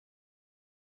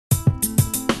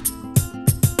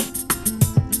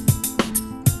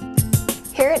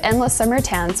Here at Endless Summer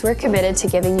Tans, we're committed to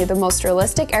giving you the most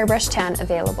realistic airbrush tan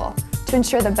available. To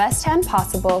ensure the best tan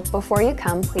possible, before you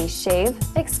come, please shave,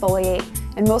 exfoliate,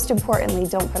 and most importantly,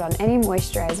 don't put on any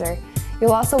moisturizer.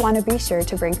 You'll also want to be sure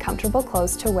to bring comfortable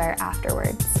clothes to wear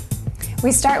afterwards.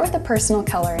 We start with a personal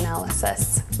color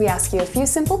analysis. We ask you a few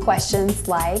simple questions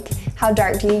like, how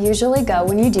dark do you usually go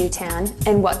when you do tan,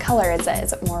 and what color is it?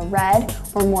 Is it more red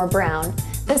or more brown?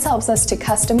 This helps us to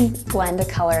custom blend a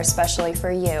color especially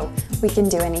for you. We can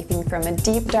do anything from a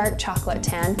deep dark chocolate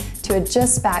tan to a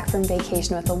just back from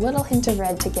vacation with a little hint of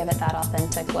red to give it that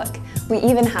authentic look. We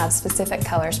even have specific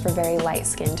colors for very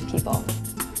light-skinned people.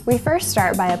 We first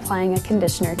start by applying a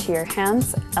conditioner to your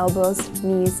hands, elbows,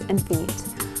 knees, and feet.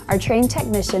 Our trained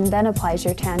technician then applies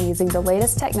your tan using the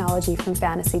latest technology from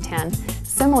Fantsy Tan,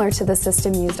 similar to the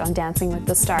system used on Dancing with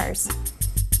the Stars.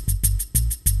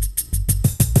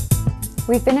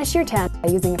 We finish your tan by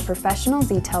using a professional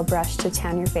detail brush to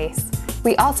tan your face.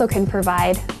 We also can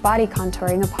provide body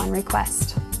contouring upon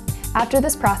request. After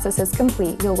this process is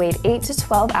complete, you'll wait 8 to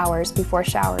 12 hours before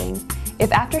showering.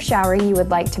 If after showering you would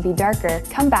like to be darker,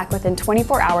 come back within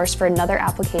 24 hours for another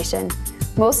application.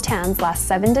 Most tans last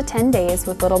 7 to 10 days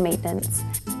with little maintenance.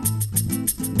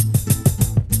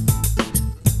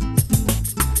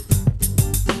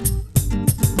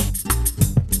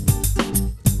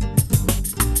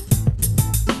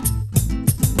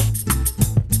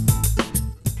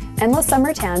 Endless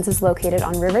Summer Tans is located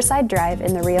on Riverside Drive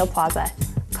in the Rio Plaza.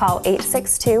 Call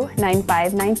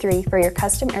 862-9593 for your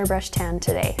custom airbrush tan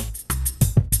today.